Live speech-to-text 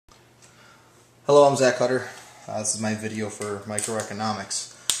Hello, I'm Zach Hutter. This is my video for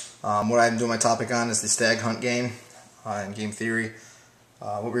microeconomics. What I'm doing my topic on is the stag hunt game and game theory.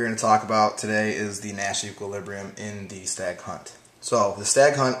 What we're going to talk about today is the Nash equilibrium in the stag hunt. So the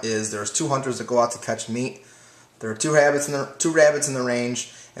stag hunt is there's two hunters that go out to catch meat. There are two rabbits in the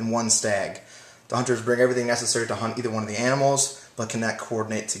range and one stag. The hunters bring everything necessary to hunt either one of the animals, but cannot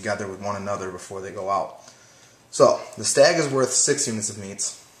coordinate together with one another before they go out. So the stag is worth 6 units of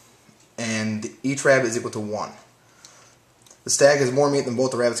meat, and each rabbit is equal to 1. The stag has more meat than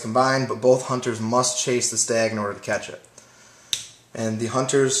both the rabbits combined, but both hunters must chase the stag in order to catch it. And the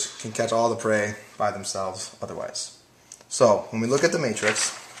hunters can catch all the prey by themselves otherwise. So, when we look at the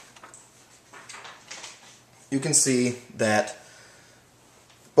matrix, you can see that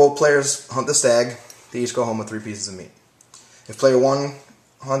both players hunt the stag. They each go home with 3 pieces of meat. If player 1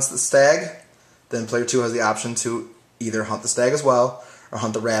 hunts the stag, then player 2 has the option to either hunt the stag as well or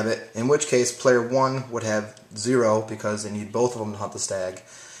hunt the rabbit, in which case player 1 would have 0 because they need both of them to hunt the stag,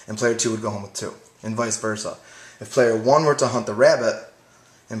 and player 2 would go home with 2, and vice versa. If player 1 were to hunt the rabbit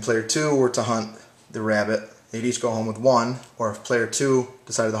and player 2 were to hunt the rabbit, they'd each go home with 1, or if player 2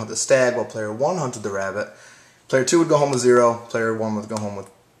 decided to hunt the stag while player 1 hunted the rabbit, player 2 would go home with 0, player 1 would go home with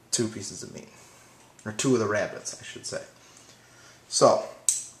 2 pieces of meat. Or 2 of the rabbits, I should say. So,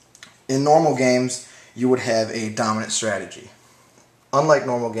 in normal games, you would have a dominant strategy. Unlike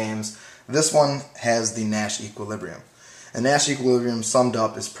normal games, this one has the Nash equilibrium. And Nash equilibrium summed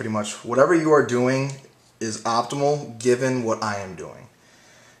up is pretty much whatever you are doing is optimal given what I am doing.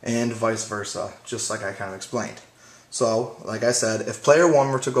 And vice versa, just like I kind of explained. So, like I said, if player 1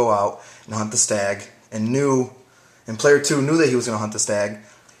 were to go out and hunt the stag and player 2 knew that he was going to hunt the stag,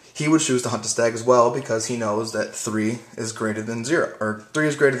 he would choose to hunt the stag as well because he knows that 3 is greater than 0, or 3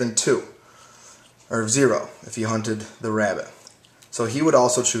 is greater than 2, or 0 if he hunted the rabbit. So he would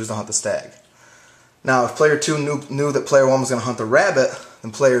also choose to hunt the stag. Now, if player 2 knew that player 1 was going to hunt the rabbit,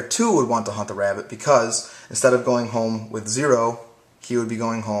 then player 2 would want to hunt the rabbit because instead of going home with 0, he would be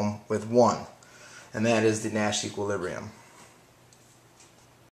going home with 1. And that is the Nash equilibrium.